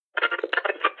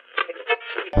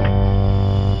love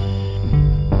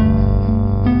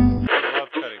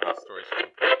cutting these stories from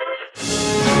the podcast.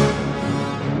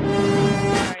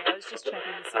 Sorry, I was just checking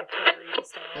to see if Carrie is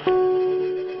still alive.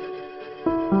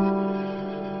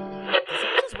 Did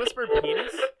someone just whisper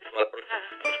penis?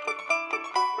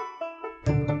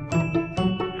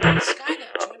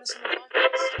 Skynet, join us in the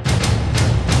podcast.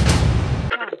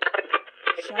 Come on.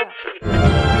 Shut up.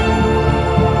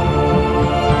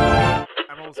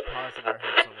 I'm almost positive I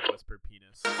heard someone whisper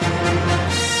penis.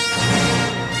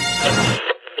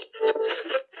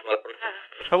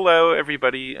 Hello,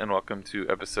 everybody, and welcome to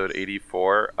episode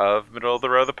 84 of Middle of the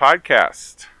Row, the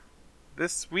podcast.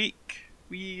 This week,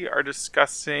 we are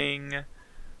discussing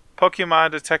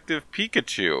Pokemon Detective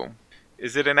Pikachu.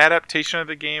 Is it an adaptation of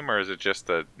the game, or is it just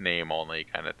a name-only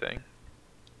kind of thing?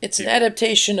 It's an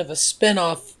adaptation of a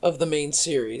spin-off of the main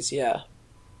series, yeah.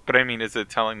 But I mean, is it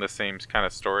telling the same kind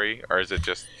of story, or is it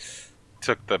just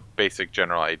took the basic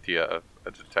general idea of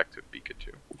a Detective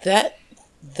Pikachu?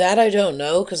 That I don't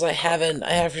know, because I haven't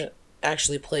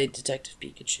actually played Detective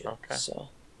Pikachu. Okay. So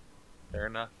Fair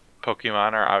enough.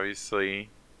 Pokemon are obviously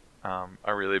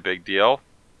a really big deal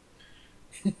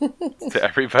to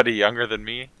everybody younger than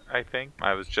me, I think.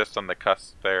 I was just on the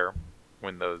cusp there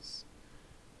when those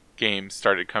games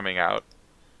started coming out.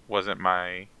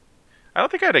 I don't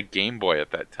think I had a Game Boy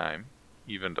at that time,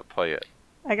 even to play it.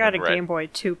 I got a Red. Game Boy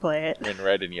to play it. When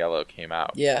Red and Yellow came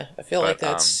out. yeah, I feel like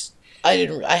But, that's... I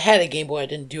had a Game Boy, I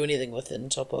didn't do anything with it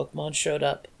until Pokemon showed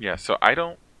up. Yeah, so I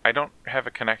don't have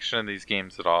a connection to these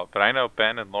games at all, but I know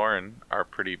Ben and Lauren are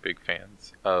pretty big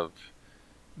fans of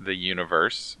the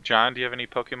universe. John, do you have any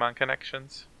Pokemon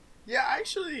connections? Yeah, I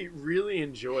actually really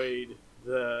enjoyed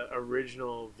the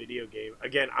original video game.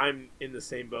 Again, I'm in the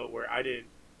same boat where I didn't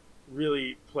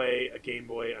really play a Game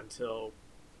Boy until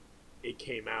it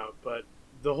came out, but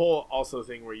the whole also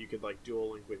thing where you could like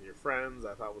dual link with your friends,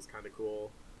 I thought was kind of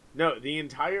cool. No,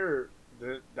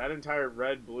 that entire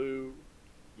red, blue,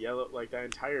 yellow, like that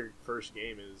entire first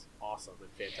game is awesome and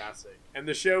fantastic. And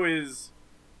the show is,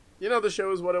 the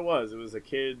show is what it was. It was a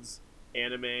kids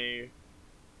anime,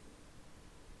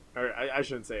 or I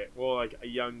shouldn't say it. Well, like a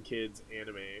young kids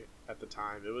anime at the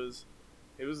time. It was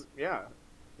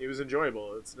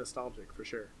enjoyable. It's nostalgic for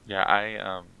sure. Yeah,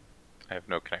 I have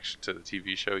no connection to the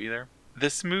TV show either.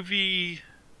 This movie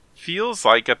feels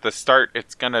like at the start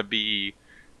it's gonna be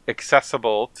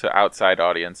accessible to outside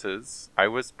audiences. I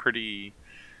was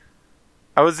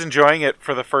enjoying it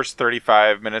for the first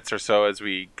 35 minutes or so as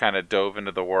we kind of dove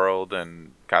into the world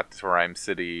and got to Rhyme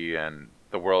City and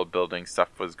the world building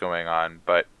stuff was going on,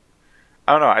 but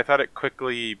I don't know, I thought it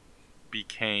quickly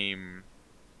became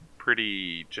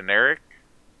pretty generic.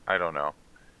 I don't know.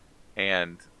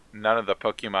 And none of the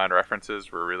Pokemon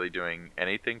references were really doing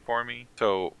anything for me.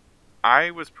 So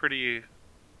I was pretty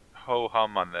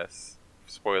ho-hum on this.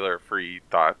 Spoiler-free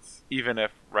thoughts. Even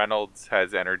if Reynolds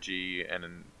has energy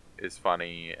and is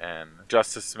funny, and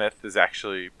Justice Smith is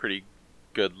actually pretty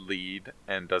good lead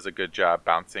and does a good job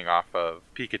bouncing off of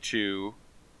Pikachu,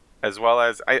 as well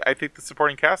as I think the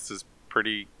supporting cast is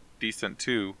pretty decent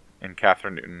too, and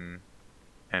Catherine Newton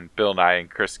and Bill Nye and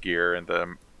Chris Gere, and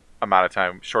the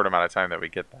short amount of time that we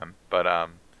get them. But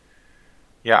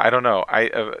yeah, I don't know.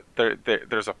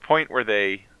 There's a point where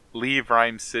they leave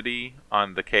Rhyme City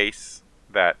on the case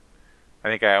that I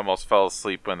think I almost fell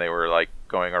asleep when they were like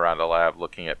going around a lab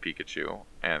looking at Pikachu,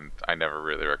 and I never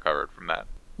really recovered from that.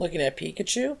 Looking at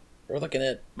Pikachu? Or looking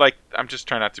at... Like, I'm just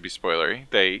trying not to be spoilery.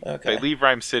 They leave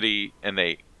Rhyme City and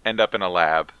they end up in a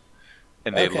lab,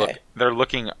 and they're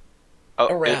looking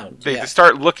around. They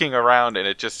start looking around, and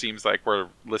it just seems like we're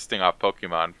listing off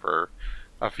Pokemon for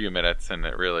a few minutes, and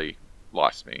it really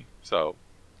lost me. So,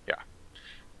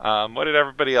 yeah. What did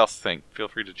everybody else think? Feel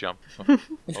free to jump.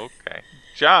 Okay.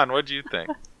 John, what did you think?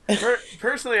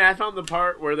 Personally, I found the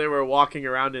part where they were walking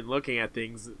around and looking at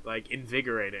things like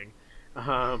invigorating.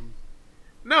 No,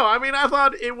 I mean, I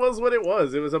thought it was what it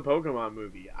was. It was a Pokemon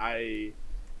movie. I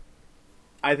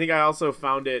think I also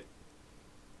found it.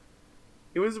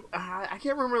 It was. I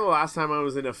can't remember the last time I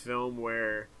was in a film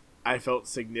where I felt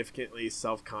significantly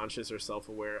self-conscious or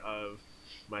self-aware of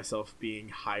myself being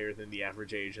higher than the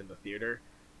average age in the theater.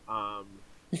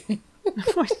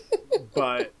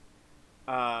 But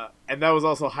and that was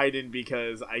also heightened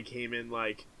because I came in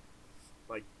like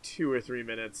 2 or 3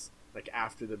 minutes like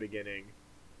after the beginning.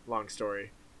 Long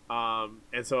story.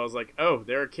 And so I was like, oh,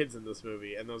 there are kids in this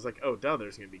movie, and I was like, oh, duh,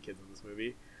 there's gonna be kids in this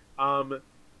movie.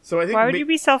 So I think. Why would you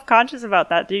be self-conscious about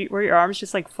that? Were your arms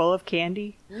just like full of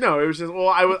candy? No, it was just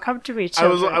I was. Come to me,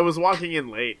 children. I was walking in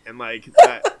late, and like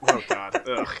that. Oh god,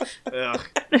 ugh.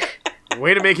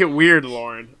 Way to make it weird,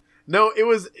 Lauren. No, it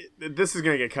was. This is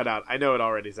gonna get cut out. I know it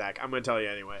already, Zach. I'm gonna tell you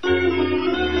anyway.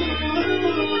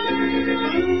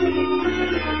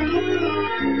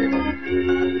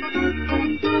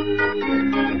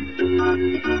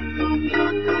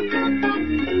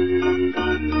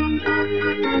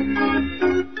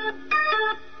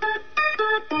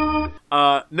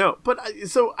 No, but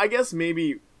so I guess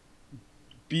maybe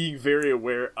being very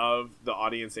aware of the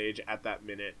audience age at that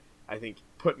minute, I think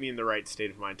put me in the right state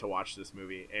of mind to watch this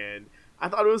movie, and I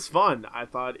thought it was fun. I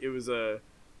thought it was a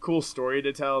cool story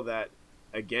to tell that,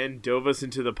 again, dove us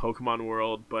into the Pokemon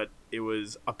world, but it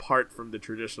was apart from the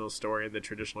traditional story and the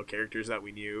traditional characters that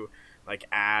we knew, like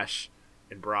Ash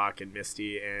and Brock and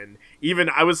Misty, and even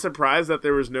I was surprised that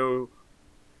there was no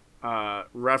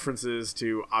references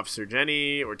to Officer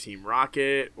Jenny or Team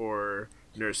Rocket or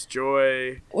Nurse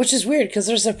Joy, which is weird because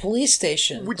there's a police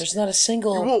station. There's not a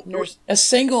single a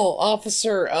single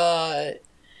officer.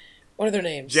 What are their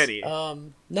names? Jenny.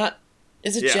 Not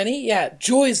is it Jenny? Yeah,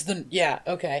 Joy's the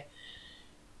okay.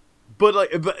 But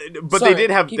Sorry, they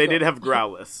did have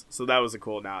Growlithe, so that was a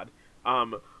cool nod.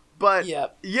 But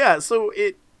yeah, so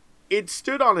it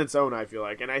stood on its own. I feel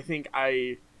like, and I think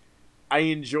I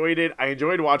enjoyed it. I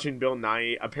enjoyed watching Bill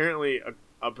Nighy. Apparently,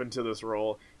 up into this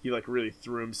role, he like really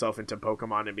threw himself into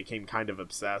Pokemon and became kind of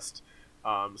obsessed.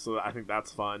 So I think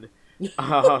that's fun.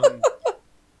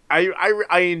 I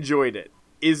enjoyed it.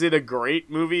 Is it a great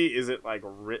movie? Is it like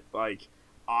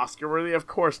Oscar worthy? Of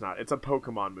course not. It's a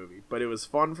Pokemon movie, but it was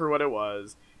fun for what it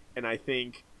was, and I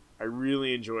think I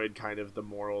really enjoyed kind of the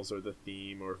morals or the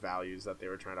theme or values that they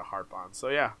were trying to harp on. So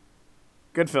yeah,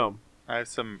 good film. I have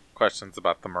some questions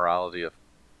about the morality of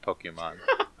Pokemon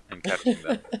and catching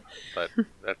them, but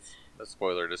that's a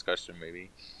spoiler discussion maybe.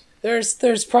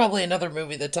 There's probably another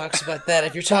movie that talks about that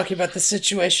if you're talking about the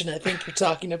situation I think you're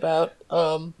talking about.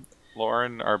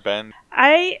 Lauren or Ben?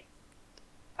 I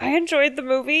enjoyed the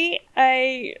movie.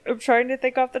 I am trying to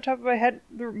think off the top of my head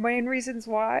the main reasons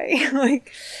why.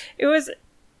 Like, it was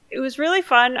really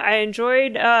fun. I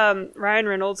enjoyed Ryan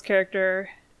Reynolds' character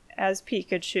as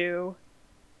Pikachu.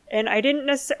 And I didn't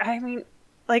necessarily, I mean,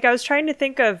 like, I was trying to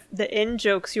think of the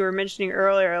in-jokes you were mentioning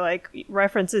earlier, like,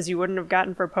 references you wouldn't have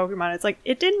gotten for Pokemon. It's like,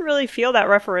 it didn't really feel that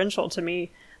referential to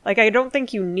me. Like, I don't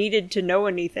think you needed to know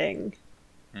anything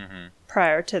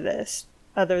prior to this,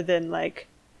 other than, like,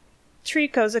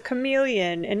 Trico's a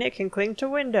chameleon, and it can cling to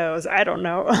windows. I don't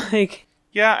know. Like,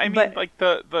 yeah, I mean, like,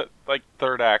 the like,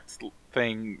 third act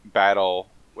thing battle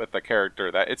with the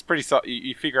character, that it's pretty,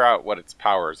 you figure out what its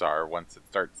powers are once it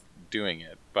starts doing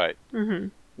it, but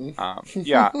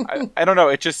yeah, I don't know,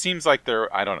 it just seems like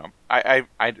I don't know, I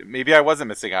maybe I wasn't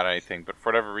missing out on anything, but for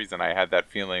whatever reason I had that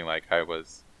feeling like I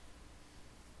was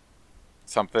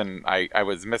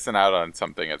missing out on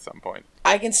something at some point.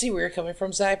 I can see where you're coming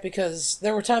from, Zach, because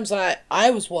there were times I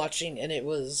was watching and I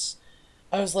was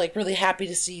like really happy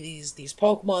to see these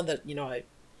Pokemon that, you know,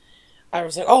 I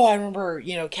was like, oh, I remember,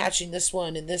 you know, catching this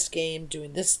one in this game,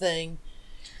 doing this thing.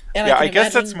 And yeah, I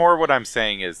guess that's more what I'm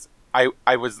saying is I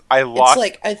lost.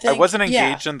 Like, I wasn't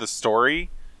engaged in the story,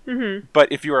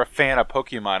 but if you were a fan of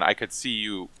Pokemon, I could see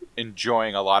you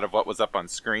enjoying a lot of what was up on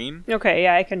screen. Okay,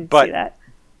 yeah, I can see that.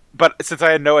 But since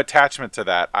I had no attachment to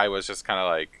that, I was just kind of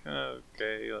like,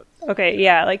 okay. Okay,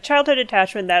 yeah, like childhood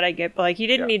attachment that I get, but like you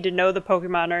didn't need to know the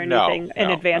Pokemon or anything in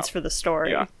advance for the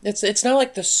story. Yeah. It's not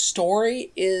like the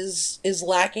story is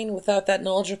lacking without that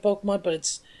knowledge of Pokemon,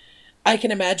 but I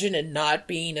can imagine it not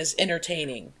being as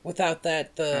entertaining without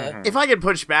that. If I could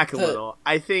push back a little,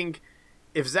 I think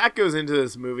if Zach goes into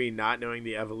this movie not knowing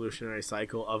the evolutionary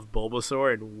cycle of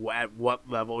Bulbasaur and at what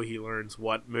level he learns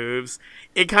what moves,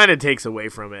 it kind of takes away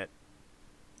from it.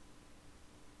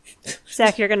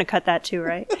 Zach, you're gonna cut that too,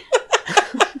 right?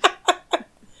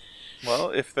 Well,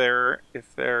 if they're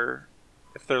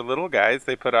little guys,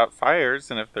 they put out fires,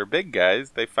 and if they're big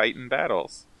guys, they fight in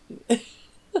battles.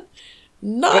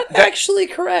 Not actually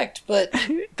correct, but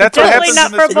that's definitely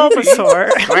not for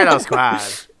Bulbasaur. Rhino Squad.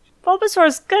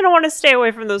 Bulbasaur's gonna want to stay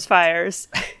away from those fires.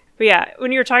 But yeah,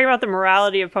 when you were talking about the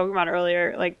morality of Pokemon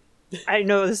earlier, like, I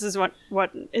know this is what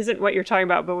isn't what you're talking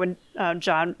about, but when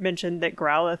John mentioned that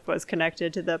Growlithe was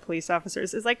connected to the police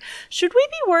officers, it's like, should we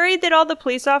be worried that all the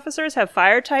police officers have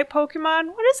fire-type Pokemon?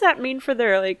 What does that mean for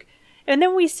their, like... And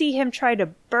then we see him try to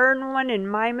burn one in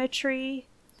Mimitree.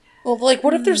 Well, like,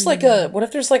 what if there's like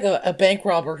a bank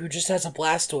robber who just has a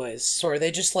Blastoise? So are they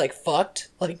just, like, fucked?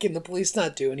 Like, can the police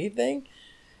not do anything?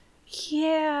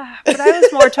 Yeah, but I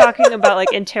was more talking about,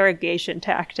 like, interrogation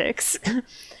tactics.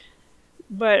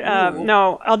 But,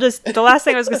 no, the last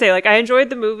thing I was going to say, like, I enjoyed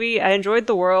the movie, I enjoyed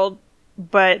the world,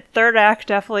 but third act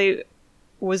definitely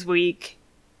was weak,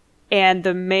 and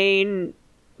the main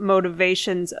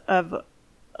motivations of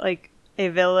like a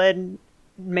villain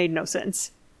made no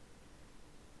sense.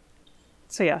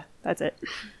 So yeah, that's it.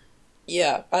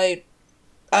 Yeah,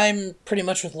 I'm pretty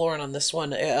much with Lauren on this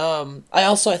one.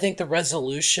 I think the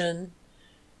resolution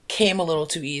came a little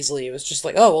too easily. It was just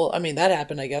like, oh well, I mean that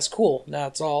happened, I guess. Cool. Now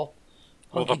it's all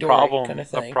well, the hunky-dory problem, kind of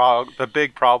thing. the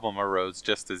big problem arose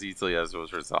just as easily as it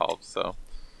was resolved. So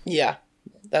yeah,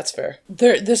 that's fair.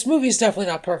 This movie's definitely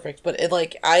not perfect, but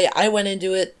I went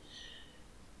into it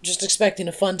just expecting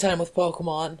a fun time with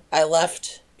Pokemon. I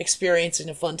left experiencing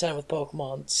a fun time with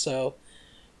Pokemon. So,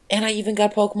 and I even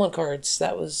got Pokemon cards.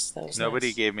 That was nobody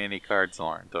nice. gave me any cards,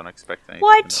 Lauren. Don't expect anything.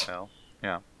 What? In the mail.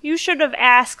 Yeah. You should have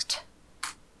asked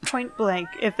point blank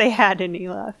if they had any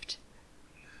left.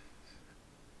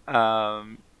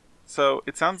 So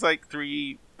it sounds like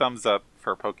 3 thumbs up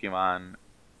for Pokemon,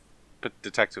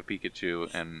 Detective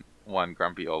Pikachu, and 1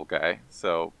 grumpy old guy.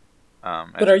 So,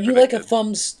 but are you like a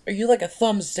thumbs? Are you like a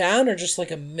thumbs down or just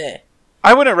like a meh?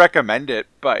 I wouldn't recommend it,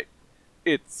 but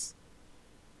it's.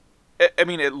 I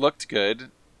mean, it looked good,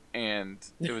 and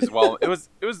it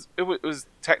was it was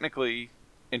technically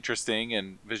interesting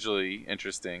and visually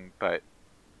interesting, but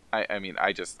I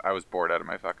was bored out of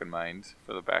my fucking mind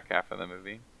for the back half of the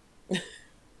movie.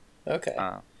 Okay.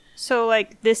 So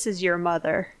like, this is your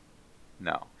mother.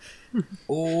 No.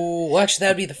 Ooh, actually,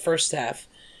 that'd be the first half,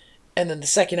 and then the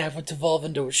second half would devolve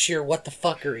into a sheer what the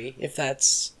fuckery. If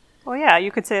that's. Well, yeah,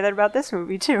 you could say that about this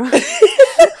movie too.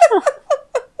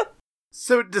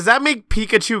 So does that make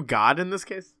Pikachu God in this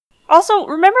case? Also,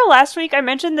 remember last week I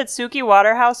mentioned that Suki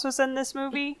Waterhouse was in this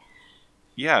movie?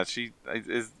 Yeah, she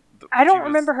is. I don't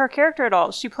remember her character at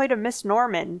all. She played a Miss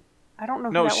Norman. I don't know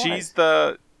who that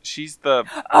was. She's the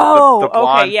oh, the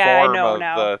blonde okay, yeah, I form know of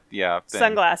now. Thing.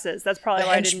 Sunglasses. That's probably The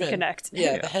why henchman. I didn't connect.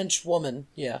 Yeah, the henchwoman.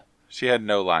 Yeah. She had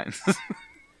no lines.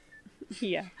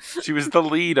 Yeah. She was the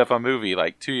lead of a movie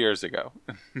like 2 years ago.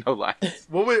 No lines.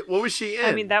 What was she in?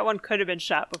 I mean, that one could have been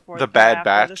shot before The Bad after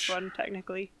Batch. This one,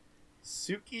 technically.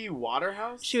 Suki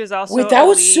Waterhouse? She was also Wait, that a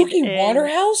was lead Suki in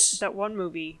Waterhouse? That one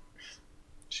movie.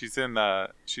 She's in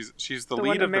she's the The lead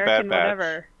one of American the Bad Batch.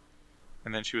 whatever.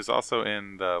 And then she was also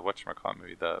in the whatchamacallit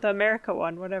movie, The America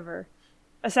one, whatever.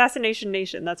 Assassination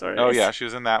Nation, that's what it is. Oh yeah, she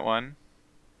was in that one.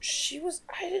 She was.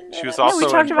 I didn't know. She was that. also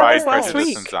we talked in about Pride, this last Prejudice,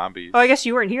 week. and Zombies. Oh, I guess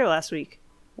you weren't here last week.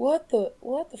 What the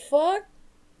fuck?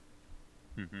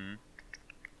 Mm-hmm.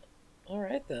 All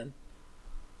right then.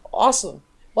 Awesome.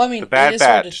 Well, I mean, The Bad it is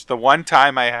hard Batch. The one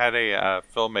time I had a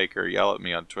filmmaker yell at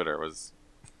me on Twitter was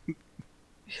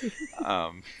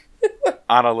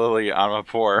Anna Lily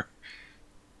Amapour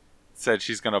said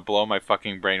she's gonna blow my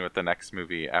fucking brain with the next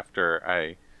movie after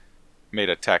I made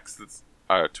a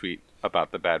tweet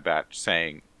about The Bad Batch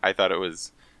saying I thought it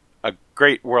was a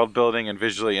great world building and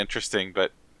visually interesting,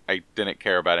 but I didn't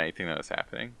care about anything that was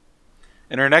happening.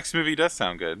 And her next movie does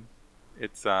sound good.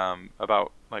 It's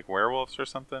about like werewolves or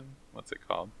something. What's it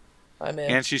called? I'm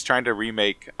in. And she's trying to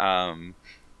remake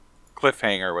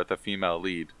Cliffhanger with a female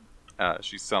lead.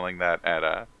 She's selling that at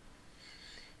a.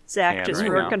 Zach Can just right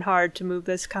working now. hard to move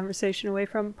this conversation away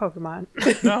from Pokemon.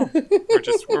 No,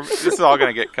 this is all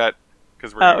gonna get cut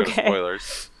because we're gonna go to okay.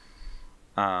 spoilers.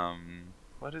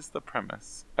 What is the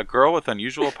premise? A girl with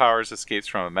unusual powers escapes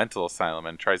from a mental asylum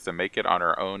and tries to make it on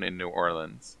her own in New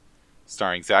Orleans.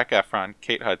 Starring Zac Efron,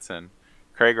 Kate Hudson,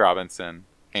 Craig Robinson,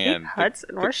 and Kate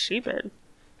Hudson, where's she been?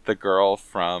 the girl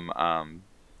from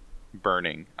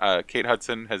Burning. Kate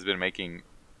Hudson has been making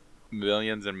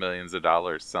millions and millions of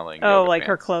dollars selling. Oh, yoga like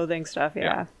her pants. clothing stuff,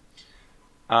 yeah.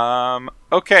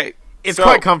 Okay. It's so,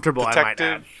 quite comfortable, I might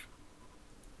add.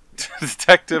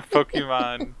 Detective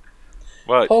Pokemon.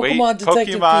 What? Pokemon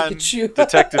Detective Pikachu.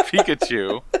 Detective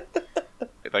Pikachu.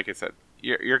 Like I said,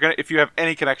 you're gonna if you have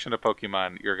any connection to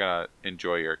Pokemon, you're gonna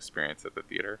enjoy your experience at the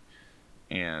theater.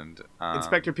 And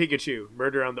Inspector Pikachu,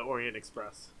 Murder on the Orient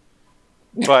Express.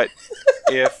 But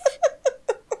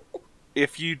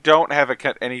if you don't have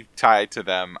any tie to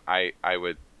them, I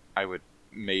would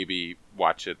maybe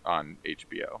watch it on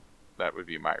HBO. That would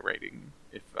be my rating.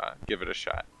 If give it a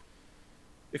shot.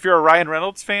 If you're a Ryan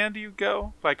Reynolds fan, do you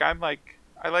go?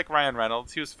 I like Ryan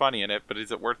Reynolds. He was funny in it, but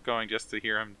is it worth going just to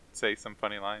hear him say some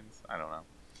funny lines? I don't know.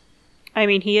 I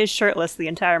mean, he is shirtless the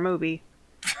entire movie.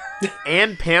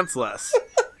 And pantsless.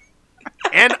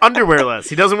 And underwearless.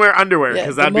 He doesn't wear underwear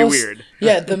because that'd be weird.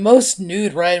 Yeah, the most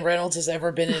nude Ryan Reynolds has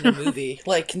ever been in a movie,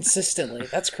 like consistently.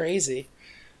 That's crazy.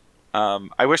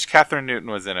 I wish Catherine Newton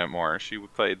was in it more. She was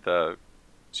like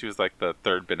the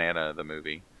third banana of the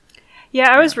movie. Yeah,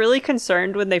 I was really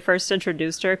concerned when they first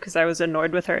introduced her because I was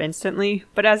annoyed with her instantly.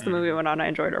 But as the movie went on, I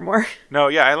enjoyed her more. No,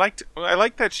 yeah, I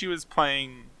liked that she was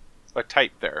playing a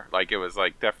type there. Like, it was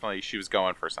like definitely she was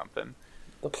going for something.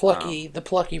 The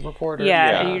plucky reporter.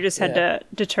 Yeah, Yeah. and you just had to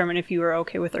determine if you were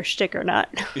okay with her shtick or not.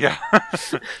 Yeah.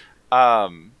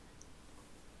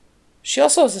 She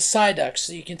also has a Psyduck,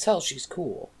 so you can tell she's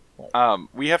cool.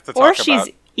 We have to talk Or she's about...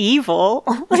 evil.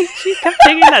 Like, she kept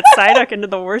taking that Psyduck into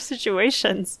the worst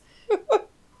situations.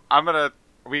 I'm gonna...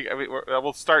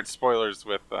 We'll start spoilers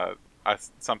with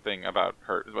something about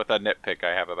her, with a nitpick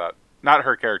I have about, not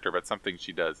her character, but something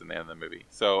she does in the end of the movie.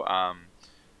 So,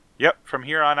 yep, from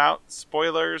here on out,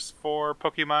 spoilers for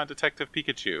Pokemon Detective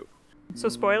Pikachu. So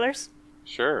spoilers?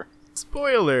 Sure.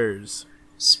 Spoilers.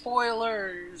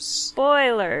 Spoilers.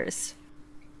 Spoilers.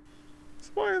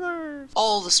 Spoilers.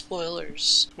 All the spoilers.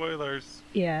 Spoilers.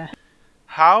 Yeah.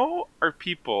 How are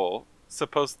people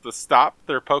supposed to stop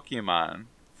their Pokemon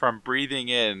from breathing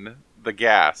in the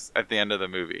gas at the end of the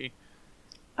movie?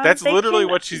 That's literally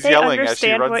what she's yelling as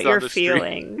she runs what down you're the street.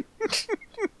 feeling.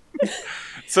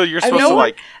 So you're supposed to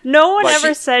like... No one Like-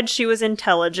 ever said she was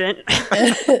intelligent.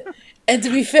 And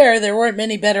to be fair, there weren't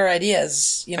many better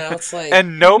ideas. You know, it's like...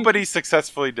 And nobody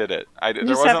successfully did it. There You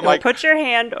just have wasn't to like... put your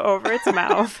hand over its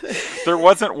mouth. There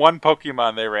wasn't one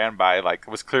Pokemon they ran by like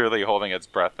was clearly holding its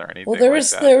breath or anything. Well, there like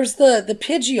was that. there was the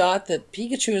Pidgeot that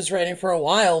Pikachu was riding for a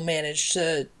while managed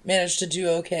to do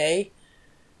okay,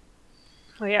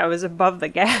 Well, yeah, it was above the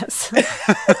gas.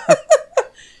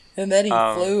 and then he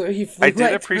flew. I did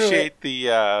right appreciate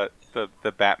the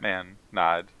Batman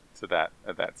nod to that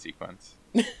sequence,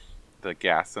 the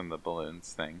gas and the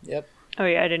balloons thing. through it. Yep. Oh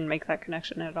yeah, I didn't make that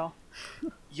connection at all.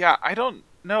 Yeah, I don't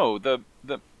know the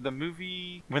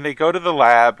movie when they go to the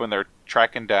lab when they're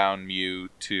tracking down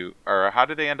Mewtwo, or how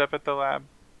did they end up at the lab?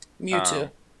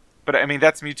 Mewtwo. But I mean,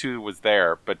 that's Mewtwo was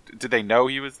there, but did they know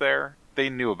he was there? They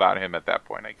knew about him at that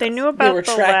point, I guess. They knew They about were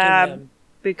the tracking lab him.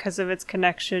 because of its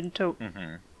connection to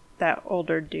that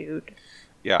older dude.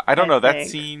 Yeah, I don't I know. That think.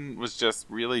 scene was just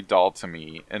really dull to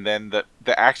me. And then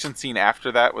the action scene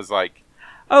after that was like,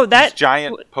 Oh, that these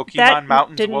giant Pokemon that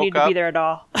mountains didn't woke need to up. be there at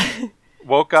all.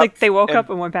 Woke It's up. like they woke and- up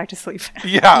and went back to sleep.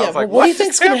 Yeah, I Yeah, was but like, what do you just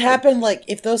think's going to happened? happen? Like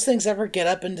if those things ever get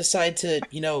up and decide to,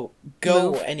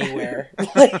 go anywhere?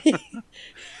 Like,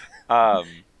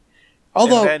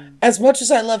 although, then- as much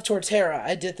as I love Torterra,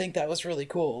 I did think that was really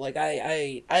cool. Like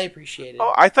I appreciated it.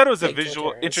 Oh, I thought it was a Big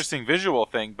visual, Torterras. interesting visual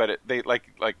thing, but they like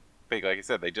I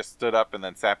said, they just stood up and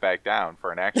then sat back down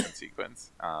for an action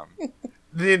sequence.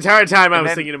 The entire time I And was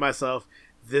then- thinking to myself,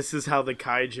 this is how the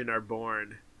Kaijin are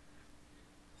born.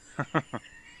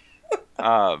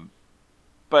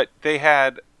 But they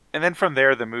had, and then from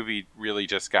there, the movie really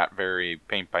just got very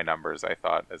paint by numbers. I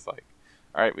thought, as like,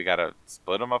 all right, we gotta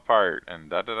split them apart and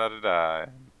da da da da da.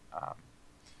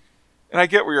 And I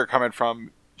get where you're coming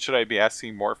from. Should I be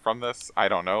asking more from this? I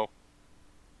don't know.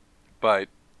 But,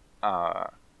 yeah,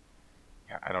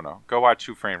 I don't know. Go watch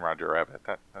Who Framed Roger Rabbit.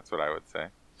 That's what I would say.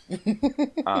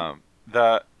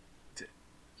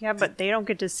 Yeah, but they don't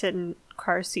get to sit in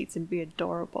car seats and be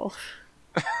adorable.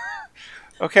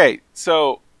 Okay,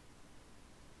 so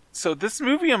this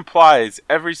movie implies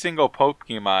every single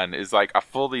Pokemon is like a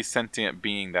fully sentient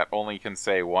being that only can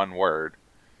say one word.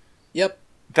 Yep.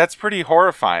 That's pretty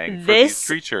horrifying for these This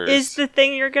creatures. is the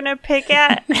thing you're gonna pick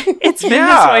at. It's been Yeah.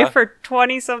 this way for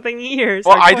 20-something years.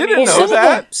 Well, or I 20 didn't know years.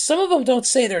 that. Some of them don't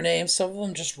say their names. Some of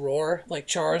them just roar. Like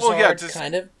Charizard Well, yeah, just-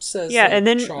 kind of says. Yeah, like, and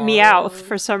then Char. Meowth,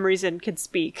 for some reason, can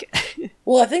speak.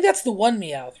 Well, I think that's the one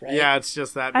Meowth, right? Yeah, it's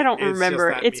just that. I don't it's just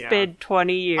remember. that It's meow. been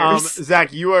 20 years.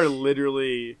 Zach, you are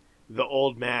literally the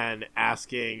old man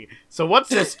asking. So what's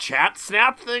this chat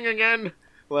snap thing again?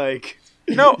 Like.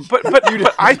 No, but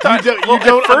I thought you well,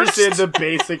 don't at first, understand the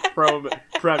basic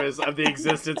premise of the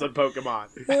existence of Pokemon.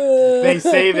 They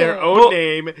say their own Well-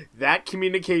 name. That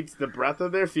communicates the breadth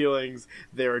of their feelings.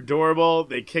 They're adorable.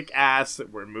 They kick ass.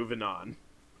 We're moving on.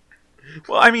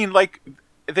 Well, I mean, like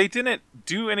they didn't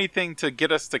do anything to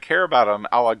get us to care about them,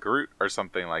 a la Groot or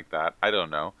something like that. I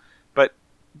don't know,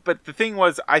 but the thing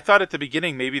was, I thought at the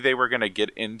beginning maybe they were gonna get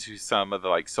into some of the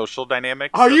like social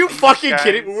dynamics. Are of you these fucking guys.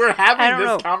 kidding? We're I having don't this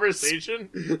know.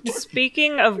 conversation.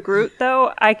 Speaking of Groot,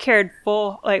 though, I cared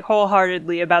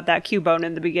wholeheartedly about that Cubone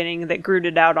in the beginning that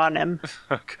Grooted out on him.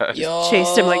 Okay.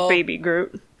 Chased him like baby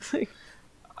Groot.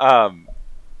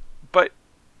 But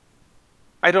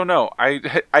I don't know.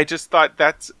 I just thought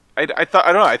that's I thought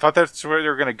I don't know. I thought that's where they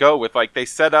were gonna go with like they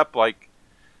set up like.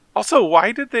 Also,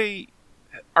 why did they?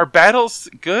 Are battles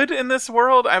good in this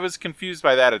world? I was confused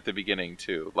by that at the beginning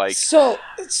too. Like, So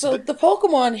the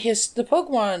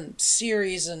Pokemon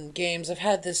series and games have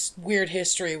had this weird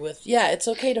history with it's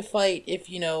okay to fight if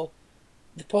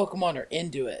the Pokemon are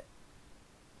into it.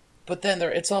 but then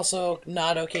it's also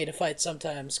not okay to fight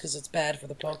sometimes because it's bad for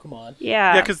the Pokemon.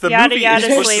 Yeah. Yeah, 'cause the yada movie yada is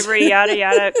supposed- slavery, yada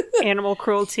yada animal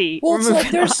cruelty. Well, We're it's like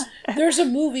moving on. there's a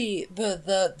movie,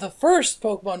 the first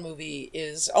Pokemon movie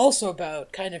is also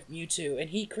about kind of Mewtwo, and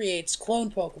he creates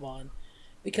clone Pokemon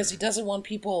because he doesn't want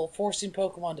people forcing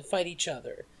Pokemon to fight each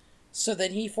other. So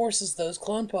then he forces those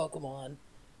clone Pokemon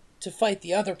to fight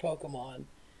the other Pokemon.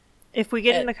 If we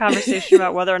get in the conversation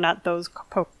about whether or not those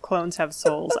clones have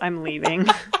souls, I'm leaving.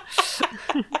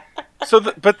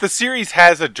 But the series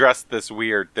has addressed this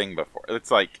weird thing before.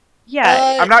 It's like,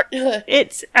 Yeah, I'm not-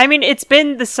 it's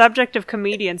been the subject of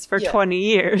comedians for Yeah. 20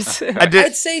 years.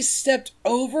 I'd say stepped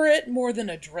over it more than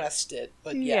addressed it,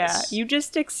 but yes. Yeah, you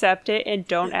just accept it and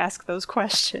don't ask those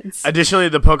questions. Additionally,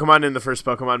 the Pokemon in the first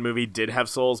Pokemon movie did have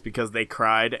souls because they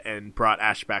cried and brought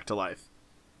Ash back to life.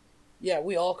 Yeah,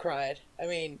 we all cried. I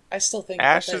mean, I still think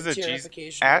Ash about is that a tear Jesus. up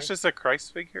occasionally. Ash is a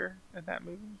Christ figure in that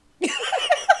movie.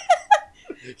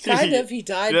 Kind of. He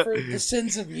died Yeah. for the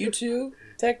sins of Mewtwo,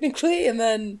 technically, and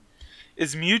then...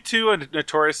 Is Mewtwo a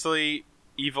notoriously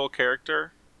evil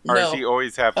character, or does No. he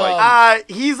always have like?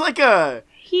 He's like a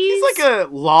He's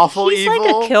lawful he's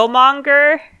evil. like a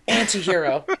Killmonger.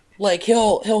 Anti-hero. Like,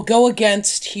 he'll go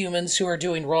against humans who are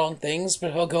doing wrong things,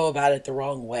 but he'll go about it the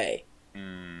wrong way.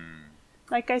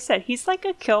 Like I said, he's like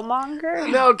a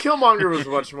Killmonger. No, Killmonger was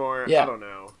much more. Yeah. I don't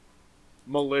know.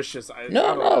 Malicious. I No,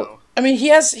 don't no. know. I mean, he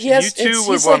has Mewtwo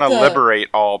would he's want to like liberate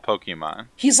all Pokemon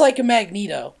He's like a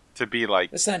Magneto, to be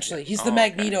like. essentially. He's the Oh, okay.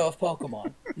 Magneto of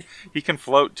Pokemon. He can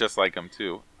float just like him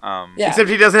too. Yeah. Except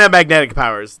he doesn't have magnetic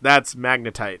powers. That's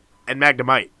Magnetite and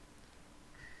Magnemite.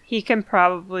 He can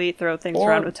probably throw things Or-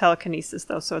 around with telekinesis,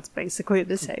 though, so it's basically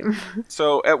the same.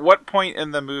 So, at what point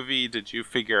in the movie did you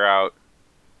figure out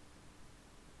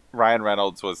Ryan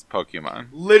Reynolds was Pokemon?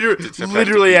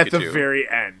 Literally at the Pikachu. very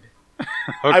end.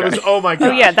 Okay. I was. Oh my god.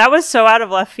 Oh yeah, that was so out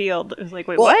of left field. It was like,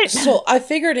 wait, Well, what? so I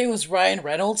figured it was Ryan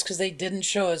Reynolds because they didn't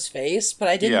show his face, but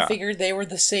I didn't Yeah. figure they were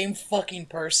the same fucking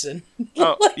person.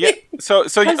 Oh, yeah. So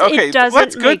Because okay, it doesn't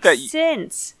that's good make that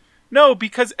sense. no,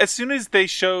 because as soon as they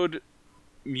showed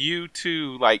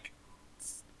Mewtwo like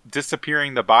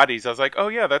disappearing the bodies, I was like, oh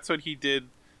yeah, that's what he did.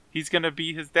 He's gonna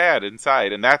be his dad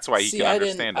inside, and that's why he See, can I didn't-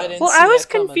 understand I him. didn't- Well, see I was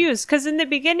that coming. confused because in the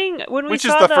beginning, when we Which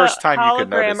is saw the the first time you could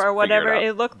notice- hologram or whatever, figure it out.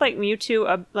 it looked like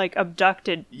Mewtwo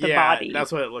abducted the Yeah, body. that's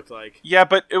what it looked like. Yeah,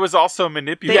 but it was also Then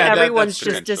manipulated. Yeah, everyone's that's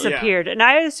just potentially. disappeared, and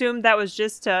I assumed that was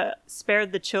just to spare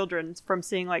the children from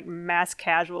seeing like mass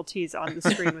casualties on the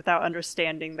screen without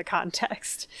understanding the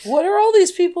context. What are all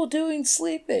these people doing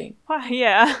sleeping? Why,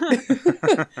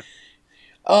 yeah.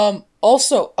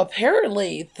 Also,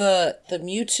 apparently the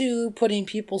Mewtwo putting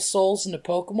people's souls into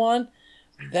Pokemon,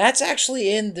 that's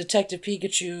actually in Detective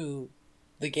Pikachu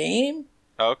the game.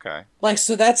 Okay. Like,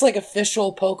 so that's like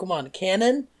official Pokemon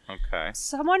canon. Okay.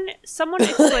 Someone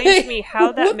explain to me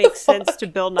how that What the makes sense fuck? to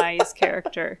Bill Nye's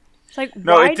character. It's like,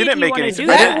 No, why it didn't did make you want any to sense.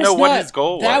 do I that? didn't know what his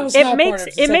goal that was. was It not makes part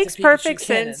of it makes Detective perfect Pikachu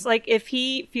canon. sense. Like if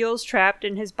he feels trapped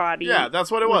in his body, Yeah, that's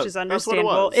what it was. which is That's what it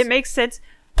understandable. was. It makes sense.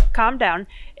 Calm down.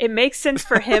 It makes sense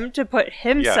for him to put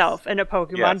himself in a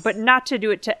Pokemon, Yes. but not to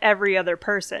do it to every other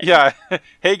person. Yeah.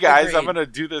 Hey guys, I'm Agreed. gonna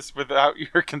do this without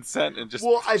your consent and just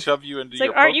Well, shove you into It's your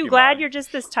like, aren't you glad Pokemon. you're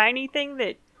just this tiny thing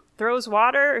that throws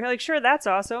water? You're like, sure, that's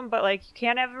awesome, but like, you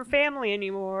can't have a family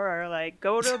anymore, or like,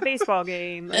 go to a baseball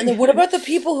game. And then what about the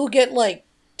people who get like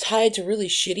tied to really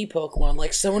shitty Pokemon,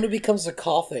 like someone who becomes a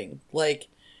coughing? Like,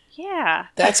 Yeah.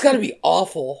 that's gotta be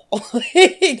awful.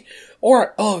 Like,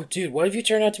 or, oh, dude, what if you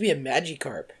turn out to be a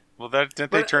Magikarp? Well, didn't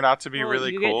they turn out to be Well,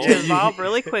 really you cool? get to evolve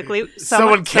really quickly.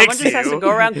 Someone kicks just has you. to go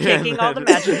around kicking all the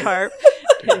Magikarp.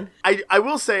 I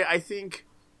will say I think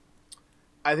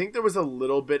there was a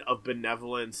little bit of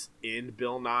benevolence in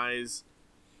Bill Nye's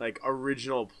like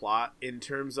original plot in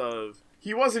terms of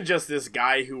he wasn't just this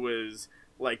guy who was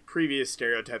like previous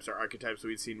stereotypes or archetypes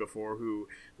we'd seen before who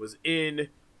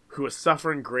was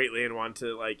suffering greatly and wanted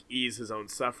to like ease his own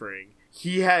suffering.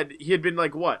 He had been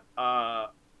like what?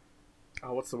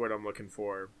 What's the word I'm looking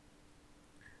for?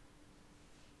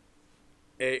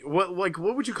 What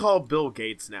would you call Bill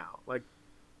Gates now? Like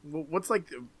what's like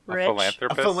A Rich.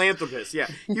 philanthropist. a philanthropist, yeah.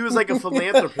 He was like a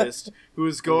philanthropist who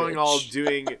was going all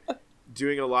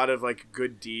doing a lot of like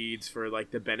good deeds for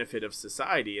like the benefit of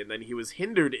society, and then he was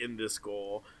hindered in this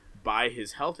goal by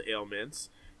his health ailments,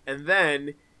 and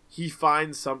then he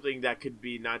finds something that could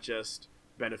be not just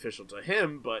beneficial to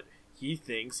him, but he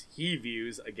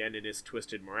views, again in his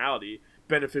twisted morality,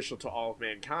 beneficial to all of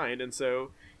mankind, and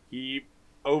so he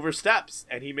oversteps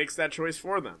and he makes that choice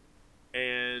for them.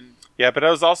 And Yeah, but it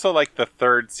was also like the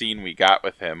third scene we got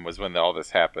with him was when all this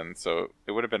happened, so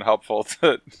it would have been helpful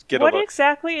to get What a look.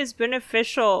 exactly is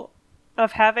beneficial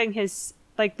of having his,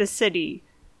 like, the city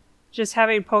just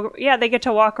having yeah, they get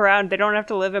to walk around. They don't have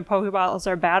to live in Pokeballs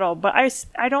or battle. But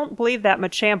I don't believe that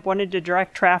Machamp wanted to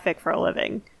direct traffic for a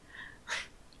living.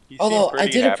 Although I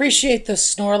did appreciate the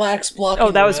Snorlax blocking.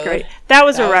 Oh, that was road. Great. That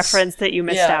was a reference that you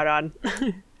missed out on.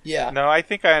 Yeah. No, I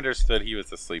think I understood he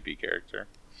was a sleepy character.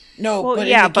 No, well, but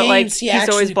yeah, in the games, he he's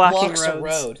actually always blocking blocks a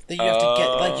road that you have to get.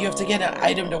 Like you have to get an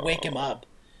item to wake him up.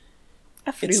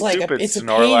 It's like it's a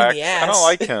pain in the ass. I don't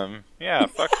like him. Yeah,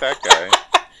 fuck that guy.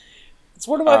 It's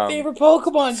one of my favorite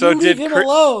Pokemon. So leave him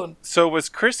alone. So was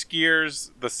Chris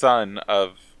Gears the son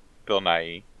of Bill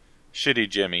Nye, Shitty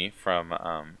Jimmy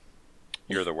from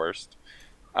You're the Worst?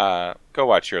 Go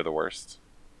watch You're the Worst.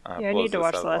 Yeah, I need to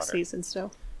watch the last season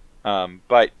still.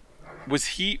 But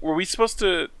were we supposed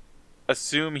to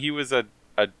assume he was a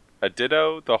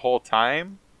Ditto the whole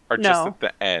time, or just at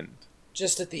the end?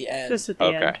 Just at the end. Just at the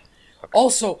end.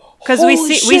 Also, because we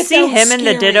see him and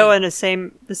the Ditto in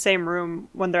the same room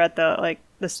when they're at the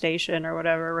station or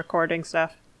whatever recording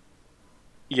stuff.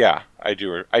 Yeah, I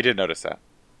did notice that.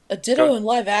 A Ditto in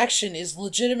live action is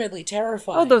legitimately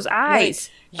terrifying. Oh, those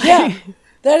eyes! Like, yeah,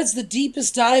 that is the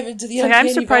deepest dive into the uncanny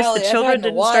I'm surprised valley the children I've had in a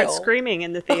didn't while. start screaming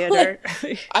in the theater.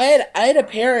 I had a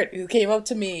parent who came up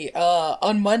to me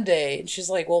on Monday, and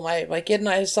she's like, "Well, my kid and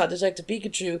I saw Detective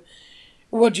Pikachu.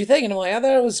 What'd you think?" And I'm like, "I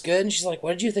thought it was good." And she's like,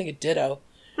 "What did you think of Ditto?"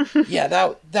 Yeah,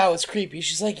 that was creepy.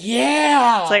 She's like,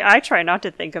 "Yeah." It's like I try not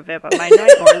to think of it, but my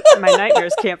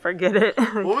nightmares can't forget it.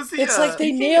 What was the? It's like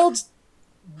they nailed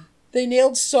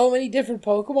so many different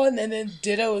Pokemon, and then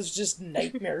Ditto is just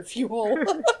nightmare fuel.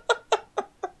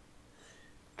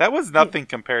 That was nothing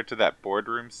compared to that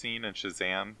boardroom scene in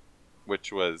Shazam,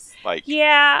 which was like,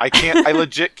 yeah, I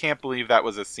legit can't believe that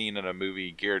was a scene in a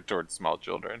movie geared towards small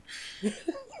children.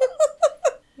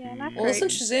 Yeah, not well, great. isn't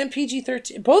Shazam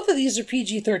PG-13? Both of these are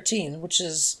PG-13, which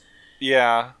is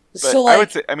but so I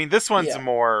would say, I mean, this one's yeah.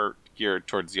 more geared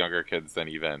towards younger kids than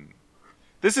even.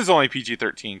 This is only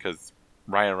PG-13 because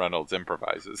Ryan Reynolds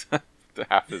improvises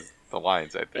half the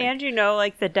lines, I think. And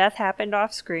the death happened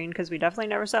off screen because we definitely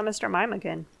never saw Mr. Mime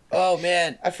again. Oh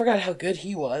man, I forgot how good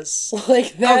he was.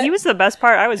 Like that. Oh, he was the best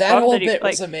part. I was that bummed whole that he bit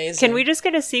was amazing. Can we just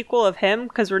get a sequel of him?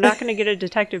 Because we're not going to get a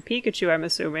Detective Pikachu. I'm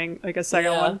assuming a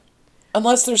second one.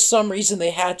 Unless there's some reason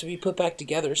they had to be put back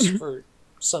together for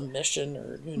some mission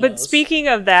or who knows. But speaking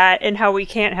of that and how we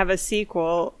can't have a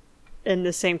sequel in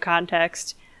the same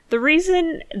context, the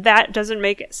reason that doesn't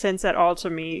make sense at all to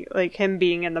me, like him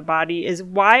being in the body, is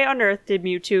why on earth did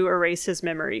Mewtwo erase his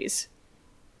memories?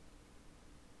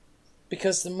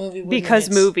 Because the movie.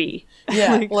 Movie.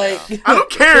 Yeah, I don't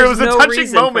care. It was a no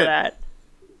touching moment.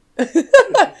 For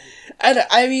that.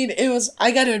 I mean, it was. I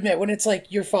got to admit, when it's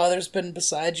like your father's been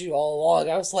beside you all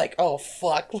along, I was like, "Oh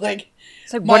fuck!" Like,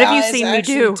 it's like, what have you seen me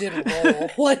do? Did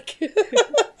roll. Like,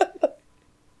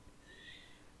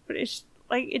 but it's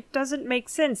like it doesn't make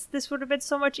sense. This would have been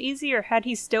so much easier had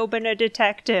he still been a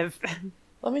detective.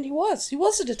 I mean, he was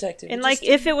a detective. And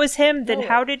if it was him, then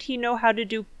how did he know how to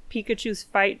do Pikachu's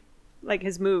fight,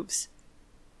 his moves?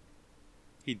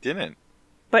 He didn't.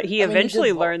 But he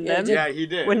eventually learned them. Yeah, he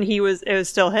did. When it was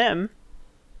still him.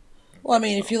 Well, I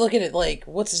mean, if you look at it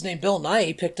what's his name, Bill Nye,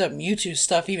 he picked up Mewtwo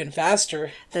stuff even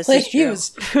faster. This is true.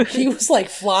 He was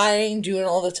flying, doing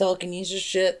all the telekinesis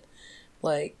shit.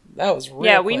 That was real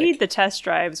Yeah, we quick. need the test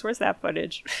drives. Where's that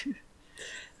footage?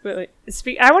 But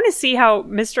I want to see how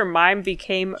Mr. Mime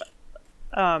became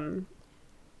an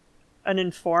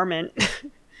informant.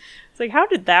 It's like, how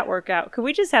did that work out? Could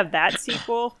we just have that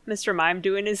sequel? Mr. Mime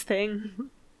doing his thing?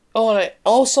 Oh, and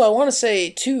I want to say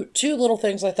two little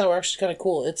things I thought were actually kind of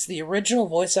cool. It's the original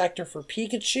voice actor for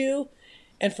Pikachu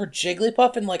and for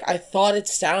Jigglypuff, and I thought it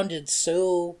sounded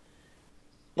so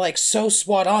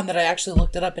spot on that I actually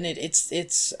looked it up, and it's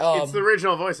the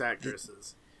original voice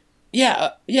actresses.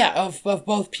 Yeah, of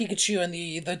both Pikachu and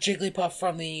the Jigglypuff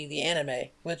from the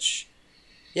anime, which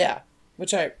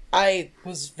I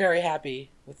was very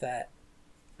happy with that.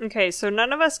 Okay, so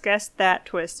none of us guessed that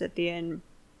twist at the end.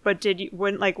 But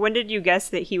when did you guess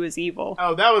that he was evil?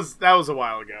 Oh, that was a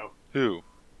while ago. Who?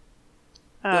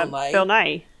 Bill Nye. Bill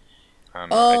Nye. I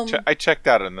don't know. I checked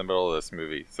out in the middle of this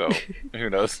movie, so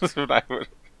who knows what I would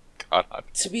have caught on.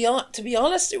 To be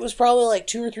honest, it was probably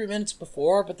 2 or 3 minutes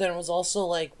before, but then it was also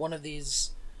one of these,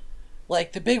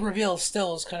 the big reveal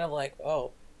still was kind of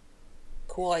oh,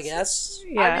 cool, I guess.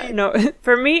 Yeah, no,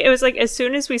 for me, it was as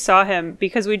soon as we saw him,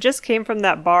 because we just came from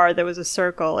that bar, there was a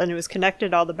circle, and it was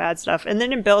connected to all the bad stuff. And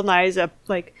then in Bill Nye's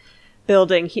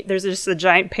building, there's just a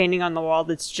giant painting on the wall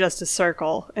that's just a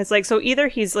circle. It's so either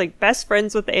he's best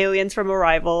friends with the aliens from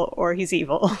Arrival, or he's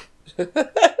evil.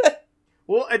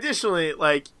 Well, additionally,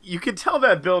 you could tell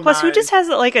that Bill Plus, Nye... who just has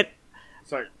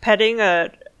Sorry. petting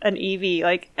an Eevee.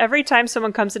 Like, every time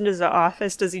someone comes into his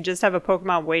office, does he just have a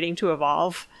Pokemon waiting to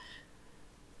evolve?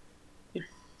 It's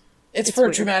It's for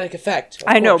weird. a dramatic effect.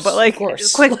 I know, course, but like, of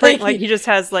course. quick thing, Like, like he just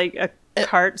has like a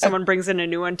cart. Someone brings in a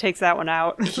new one, takes that one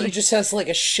out. he just has like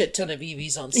a shit ton of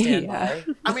EVs on standby.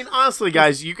 I mean, honestly,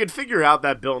 guys, you could figure out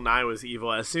that Bill Nye was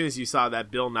evil as soon as you saw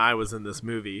that Bill Nye was in this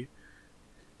movie.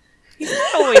 He's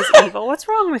not always evil. What's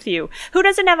wrong with you? Who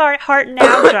doesn't have a heart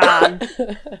now, John?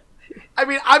 I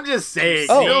mean, I'm just saying.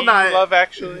 Oh. Bill Nye. Love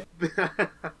Actually.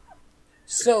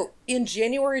 So, in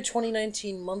January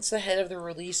 2019, months ahead of the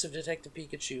release of Detective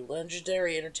Pikachu,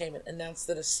 Legendary Entertainment announced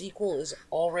that a sequel is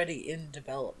already in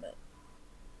development.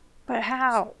 But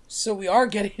how? So we are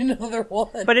getting another one.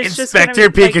 But it's Inspector just gonna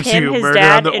be like him, Pikachu, his Murder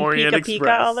dad, on the and Orient Pika Express.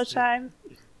 Pika all the time.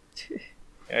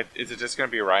 Is it just going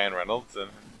to be Ryan Reynolds? And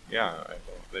yeah,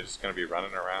 they're just going to be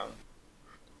running around.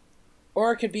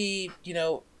 Or it could be,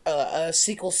 a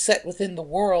sequel set within the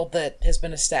world that has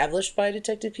been established by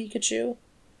Detective Pikachu.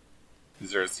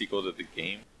 Is there a sequel to the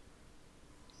game?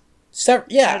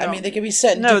 I mean, they could be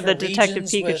set in No, the different Detective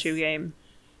regions Pikachu with... game.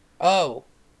 Oh.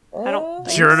 I don't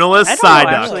think Journalist I don't know,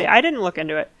 Psyduck. actually. I didn't look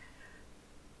into it.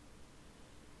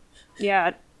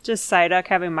 Yeah, just Psyduck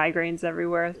having migraines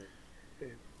everywhere.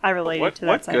 I related to that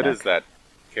What good Psyduck. is that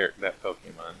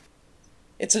Pokemon?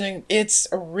 It's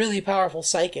a really powerful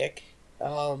psychic.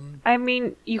 I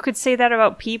mean, you could say that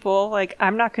about people. Like,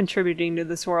 I'm not contributing to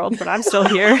this world, but I'm still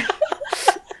here.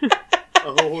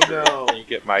 Oh no. You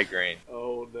get migraine.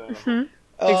 Oh no.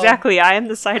 Exactly, I am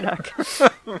the Psyduck.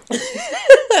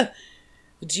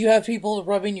 Do you have people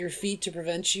rubbing your feet to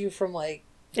prevent you from, like...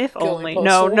 If Going only.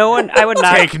 postal? No one. I would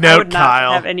not. Take I note, would not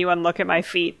Kyle. have anyone look at my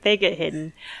feet. They get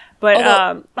hidden. But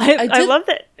Although, I did- love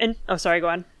that. And oh, sorry. Go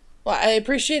on. Well, I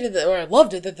appreciated that, or I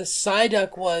loved it, that the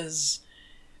Psyduck was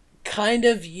kind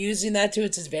of using that to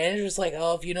its advantage. It was like,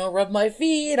 oh, if you don't rub my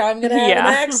feet, I'm going to have Yeah.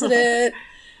 an accident.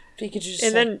 Pikachu's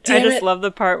And like, then damn I just it. love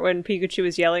the part when Pikachu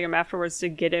was yelling at him afterwards to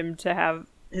get him to have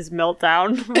his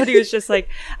meltdown. But he was just like,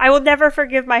 I will never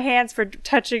forgive my hands for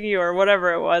touching you, or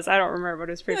whatever it was. I don't remember, but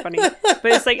it was pretty funny. But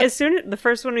it's like, as soon as the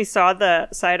first when we saw the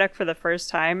Psyduck for the first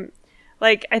time,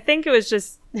 like, I think it was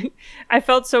just, I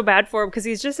felt so bad for him because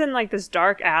he's just in like this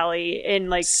dark alley, and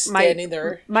like Standing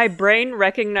there. my brain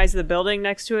recognized the building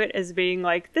next to it as being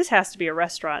like, this has to be a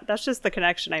restaurant. That's just the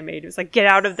connection I made. It was like, get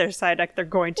out of there, Psyduck. They're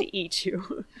going to eat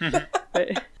you.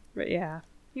 but yeah,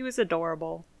 he was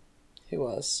adorable. He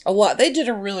was. A lot. They did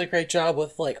a really great job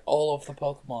with, like, all of the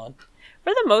Pokemon.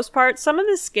 For the most part, some of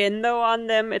the skin, though, on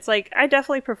them, it's like, I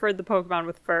definitely preferred the Pokemon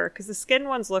with fur, because the skin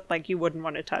ones look like you wouldn't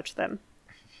want to touch them.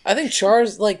 I think the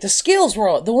ones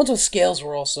with scales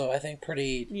were also, I think,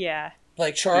 pretty, Yeah.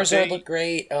 like, Charizard Did they- looked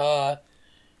great.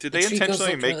 Did they The Tricos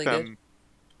intentionally looked make really them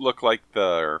look like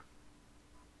the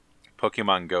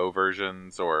Pokemon Go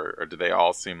versions, or do they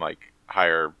all seem like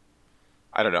higher?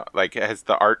 I don't know. Like, has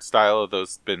the art style of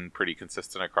those been pretty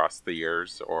consistent across the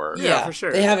years, or Yeah, for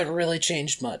sure. They haven't really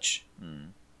changed much.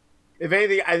 If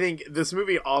anything, I think this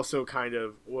movie also kind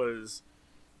of was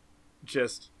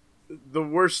just the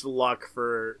worst luck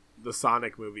for the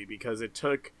Sonic movie because it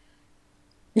took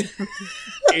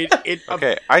it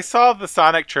Okay, I saw the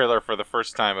Sonic trailer for the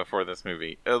first time before this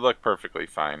movie. It looked perfectly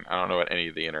fine. I don't know what any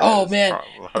of the internet. Oh, is man.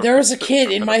 pro- There was a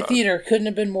kid in my about. theater, couldn't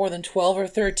have been more than 12 or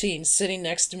 13, sitting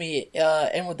next to me,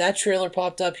 and when that trailer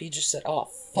popped up, he just said, oh,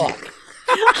 fuck.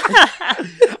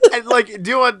 And like,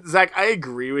 do you know what, Zach? I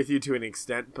agree with you to an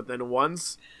extent, but then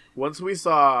once we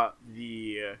saw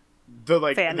the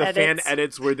Fan fan edits.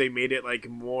 edits where they made it like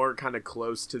more kind of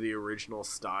close to the original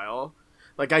style,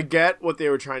 like I get what they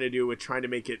were trying to do with trying to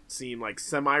make it seem like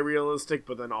semi-realistic,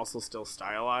 but then also still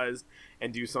stylized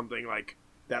and do something like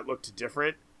that looked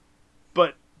different.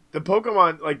 But the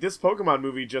Pokemon, like this Pokemon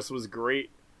movie, just was great.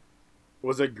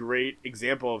 Was a great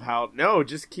example of how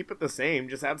just keep it the same,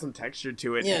 just add some texture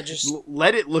to it. Yeah, just-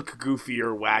 let it look goofy or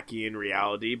wacky in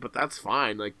reality, but that's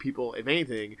fine. Like people, if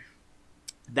anything,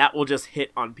 that will just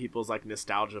hit on people's like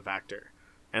nostalgia factor,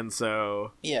 and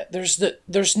so Yeah,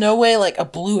 there's no way, like, a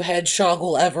blue hedgehog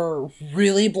will ever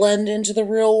really blend into the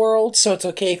real world, so it's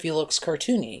okay if he looks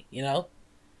cartoony, you know?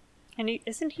 And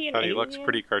isn't he an Thought he alien? looks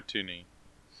pretty cartoony.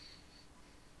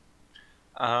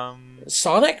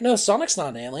 Sonic? No, Sonic's not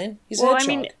an alien. He's a Well, hedgehog.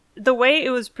 I mean, the way it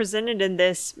was presented in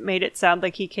this made it sound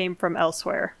like he came from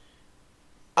elsewhere.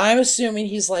 I'm assuming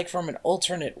he's, like, from an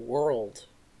alternate world.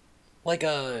 Like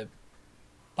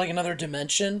another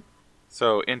dimension.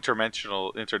 So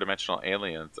interdimensional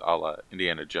aliens, a la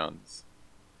Indiana Jones,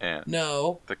 and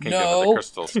No. the Kingdom of the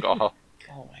Crystal Skull.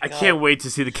 Oh my I God. can't wait to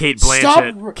see the Kate Stop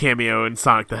Blanchett re- cameo in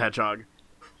Sonic the Hedgehog.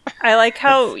 I like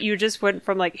how you just went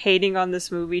from like hating on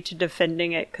this movie to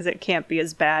defending it because it can't be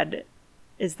as bad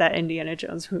as that Indiana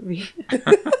Jones movie.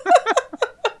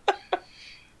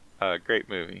 Great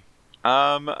movie.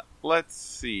 Let's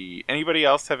see. Anybody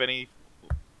else have any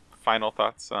final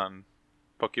thoughts on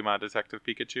Pokemon Detective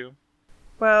Pikachu?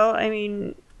 Well, I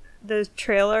mean, the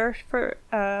trailer for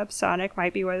Sonic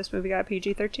might be why this movie got a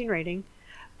PG-13 rating,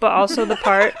 but also the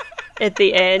part at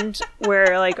the end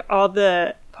where like all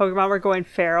the Pokemon were going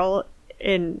feral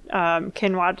and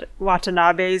Ken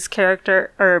Watanabe's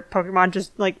character or Pokemon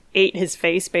just like ate his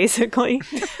face basically.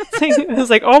 So it was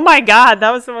like, oh my god,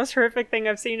 that was the most horrific thing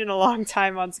I've seen in a long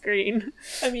time on screen.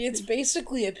 I mean, it's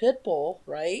basically a pit bull,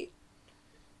 right?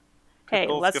 Hey,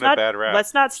 Pitbull's let's got a bad rap.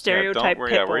 not stereotype we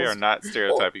pit bulls. are not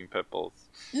stereotyping pit bulls.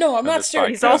 No, I'm not this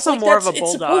stereotyping. podcast. He's also more of a It's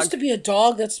bulldog. supposed to be a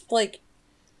dog that's like.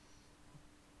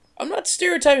 I'm not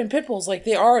stereotyping pit bulls. Like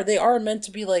they are meant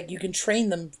to be like you can train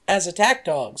them as attack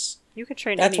dogs. You could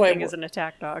train That's why anything we're- as an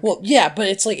attack dog. Well, yeah, but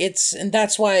it's like and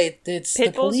that's why it's Pit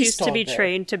the bulls police used to dog be there.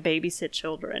 trained to babysit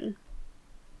children.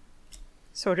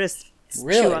 So just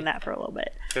Really? chew on that for a little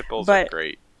bit. Pit bulls are But-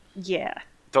 great. Yeah.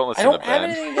 Don't listen I don't to have Ben.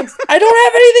 anything against. I don't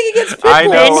have anything against pit bulls. I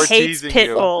know, Ben we're hates teasing pit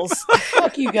you. bulls.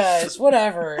 Fuck you guys.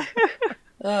 Whatever.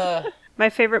 My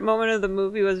favorite moment of the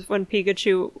movie was when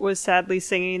Pikachu was sadly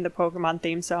singing the Pokemon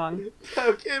theme song.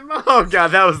 Pokemon. Oh god,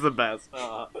 that was the best.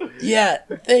 Yeah,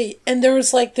 there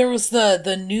was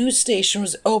the news station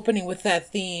was opening with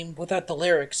that theme without the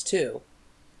lyrics too.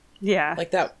 Yeah.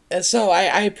 Like that. And so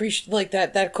I appreciate like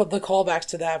that the callbacks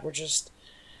to that were just.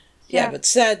 Yeah, Yeah. but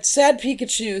sad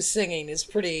Pikachu singing is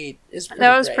pretty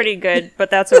That was great. pretty good, but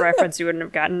that's a reference you wouldn't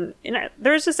have gotten. And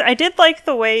I did like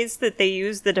the ways that they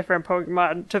used the different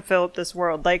Pokemon to fill up this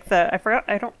world. Like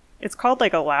it's called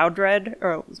like a Loudred,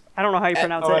 or I don't know how you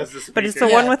pronounce as the it, but it's the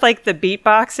speaker. one Yeah. with like the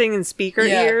beatboxing and speaker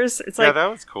Yeah. ears. It's Yeah, like that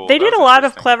was cool. they That did was a lot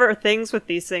of interesting. clever things with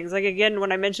these things. Like again,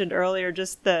 when I mentioned earlier,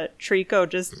 just the Trico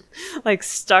just like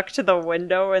stuck to the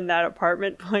window in that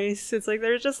apartment place. It's like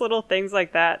there's just little things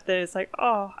like that it's like,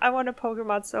 oh, I want a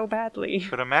Pokemon so badly.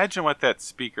 But imagine what that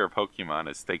speaker Pokemon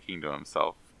is thinking to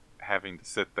himself, having to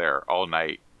sit there all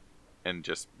night and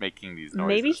just making these noises.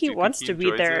 Maybe Do he you think wants he to be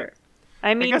enjoys there. it?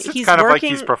 I mean, guess it's he's kind of like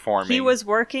working. he's performing. He was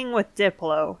working with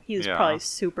Diplo. He was Yeah. probably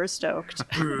super stoked.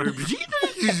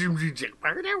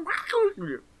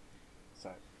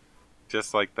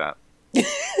 Just like that.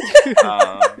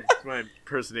 It's my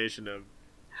impersonation of.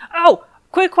 Oh,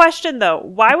 quick question though: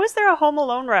 why was there a Home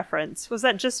Alone reference? Was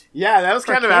that just Yeah, that was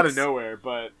For kind of out of kids? nowhere,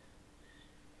 but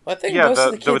I think Yeah, most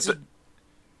of the kids.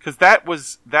 because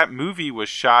that movie was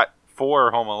shot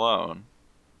for Home Alone.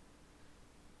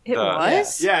 it The-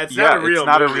 was? yeah, it's Yeah, not a it's real.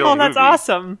 not a movie. real Oh, that's movie.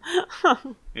 awesome.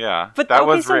 Yeah, But that okay,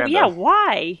 was so random. yeah,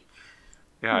 why?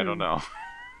 Yeah, I don't know.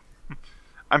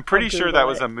 I'm pretty I'll sure Google that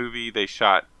was it. a movie they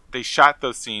shot. They shot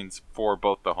those scenes for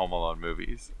both the Home Alone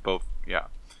movies. Both, yeah.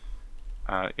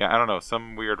 Yeah, I don't know.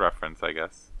 Some weird reference, I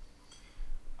guess.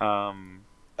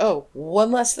 Oh,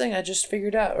 one last thing I just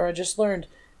figured out, or I just learned.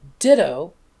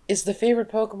 Ditto is the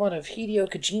favorite Pokemon of Hideo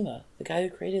Kojima, the guy who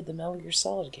created the Metal Gear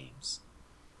Solid games.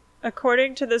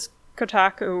 According to this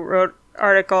Kotaku wrote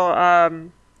article,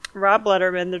 Rob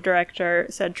Letterman, the director,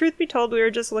 said, "Truth be told, we were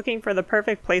just looking for the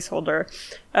perfect placeholder.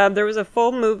 There was a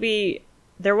full movie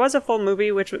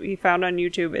which we found on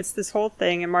YouTube. It's this whole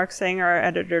thing, and Mark Sanger, our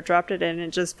editor, dropped it in and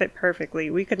it just fit perfectly.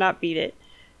 We could not beat it."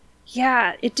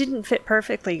 Yeah, it didn't fit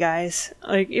perfectly, guys.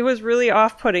 Like, it was really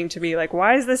off-putting to me. Like,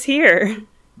 why is this here?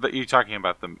 But you're talking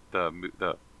about the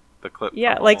clip.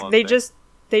 Yeah, from like Home Alone they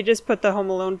thing. just put the Home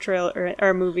Alone trailer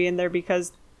or movie in there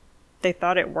because they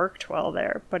thought it worked well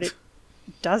there, but it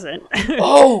doesn't.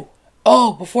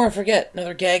 Oh, before I forget,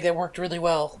 another gag that worked really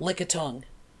well, Lick-a-Tongue.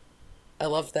 I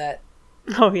love that.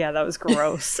 Oh yeah, that was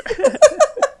gross.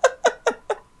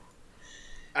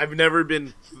 I've never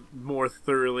been more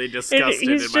thoroughly disgusted in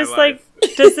He's my just life.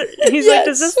 like, does Yeah,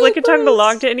 this it's so Lick-a-Tongue gross.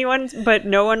 belong to anyone? But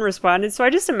no one responded. So I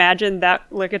just imagine that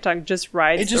Lick-a-Tongue just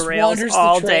rides It just the rails wanders the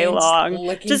all day trains, long,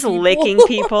 licking just people. licking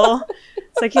people.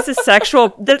 It's like he's a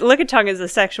sexual. Lick-a-Tongue is a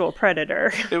sexual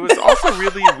predator. It was also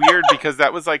really weird because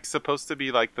that was like supposed to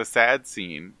be like the sad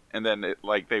scene, and then it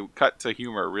like they cut to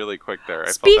humor really quick there. I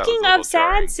felt that was Speaking a little of sad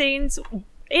jarring. scenes,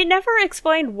 it never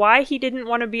explained why he didn't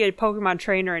want to be a Pokemon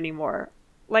trainer anymore.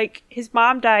 Like, his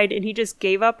mom died and he just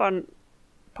gave up on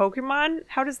Pokemon?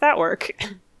 How does that work?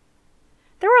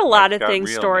 There were a lot Life of got things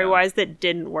real, story-wise that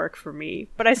didn't work for me,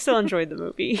 but I still enjoyed the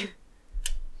movie.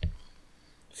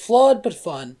 Flawed but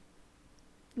fun.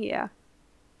 Yeah.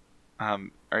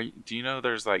 Do you know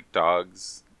there's like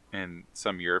dogs in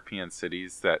some European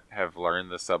cities that have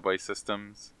learned the subway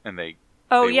systems, and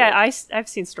Oh, they yeah, will- I've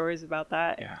seen stories about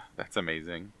that. yeah, that's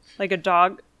amazing. Like a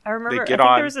dog I remember. I get think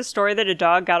on. there was a story that a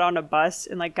dog got on a bus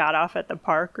and like got off at the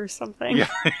park or something. Yeah,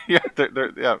 yeah,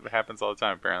 yeah. It happens all the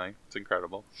time. Apparently, it's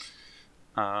incredible.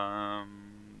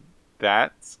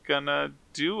 That's gonna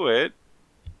do it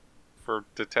for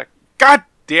God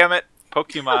damn it,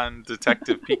 Pokemon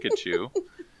Detective Pikachu.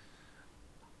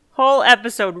 Whole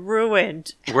episode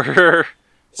ruined. We're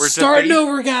Starting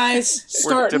over, guys.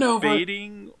 Starting over. We're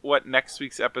debating what next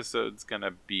week's episode's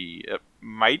gonna be. It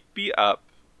might be Up.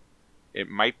 It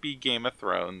might be Game of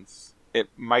Thrones. It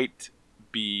might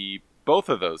be both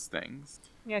of those things.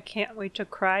 Yeah, can't wait to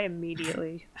cry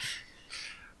immediately.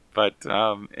 But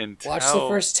until... Watch the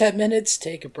first 10 minutes,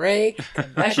 take a break,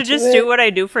 come back I should to just it. do what I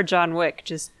do for John Wick.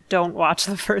 Just don't watch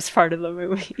the first part of the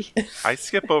movie. I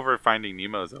skip over Finding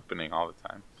Nemo's opening all the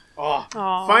time. Oh,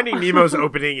 Aw. Finding Nemo's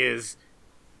opening is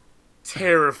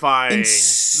terrifying.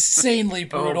 Insanely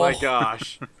Oh brutal. my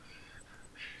gosh.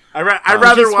 I'd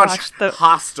rather just watch watched the-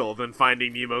 Hostel than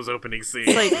Finding Nemo's opening scene.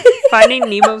 It's like Finding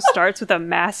Nemo starts with a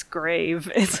mass grave.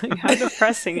 It's like, how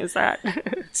depressing is that?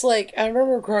 It's like, I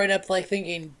remember growing up, like,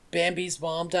 thinking Bambi's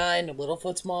mom dying and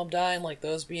Littlefoot's mom dying, like,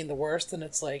 those being the worst, and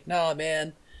it's like, nah,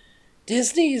 man.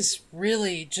 Disney's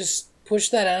really just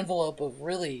pushed that envelope of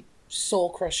really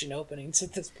soul-crushing openings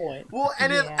at this point. Well,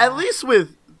 and Yeah. at least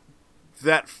with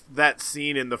that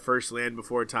scene in the first Land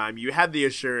Before Time, you had the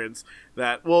assurance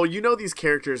that, well, you know these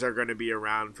characters are going to be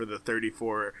around for the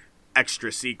 34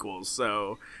 extra sequels,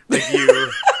 so, like, you...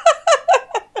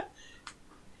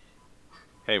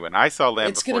 Hey, when I saw Land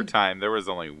It's Before gonna- Time, there was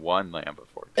only one Land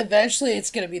Before Time. Eventually,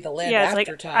 it's going to be the land Yeah, it's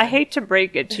after like, time. I hate to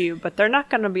break it to you, but they're not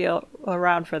going to be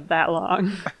around for that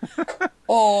long.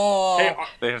 Oh, Hey,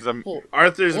 There's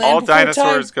Arthur's... Land all Before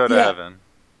dinosaurs Time, go to yeah. heaven.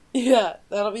 yeah,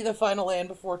 that'll be the final land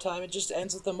before time. It just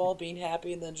ends with them all being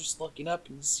happy and then just looking up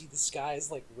and you see the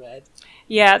skies like red.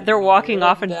 Yeah, they're walking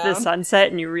off into the Down. sunset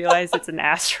and you realize it's an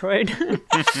asteroid.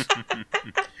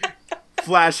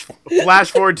 Flash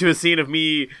forward to a scene of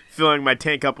me filling my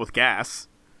tank up with gas.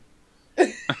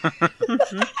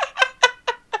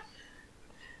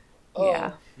 Oh,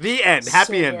 Yeah. The end.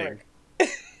 Happy so ending. dark.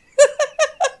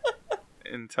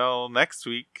 Until next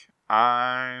week,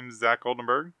 I'm Zach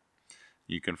Oldenburg.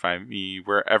 You can find me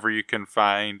wherever you can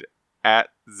find at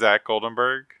Zach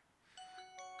Oldenburg.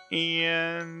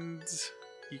 And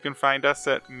you can find us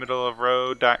at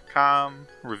middleofrow.com.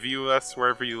 Review us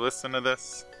wherever you listen to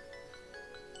this.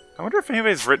 I wonder if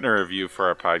anybody's written a review for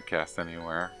our podcast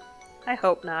anywhere. I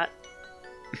hope not.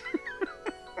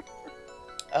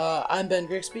 I'm Ben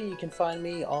Grigsby. You can find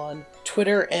me on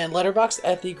Twitter and Letterboxd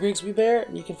at the Grigsby Bear,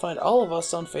 and you can find all of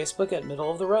us on Facebook at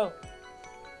Middle of the Row.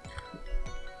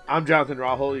 I'm Jonathan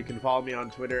Rahul. You can follow me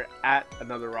on Twitter at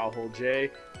another Rahul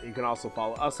J. You can also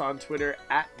follow us on Twitter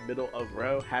at Middle of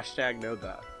Row,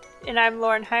 #KnowThe. And I'm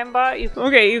Lauren Heimbaugh.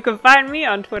 You can find me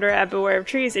on Twitter at Beware of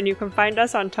Trees, and you can find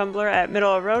us on Tumblr at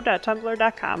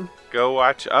middleofrow.tumblr.com. Go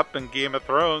watch Up and Game of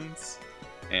Thrones.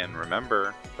 And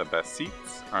remember, the best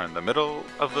seats are in the middle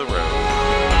of the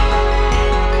road.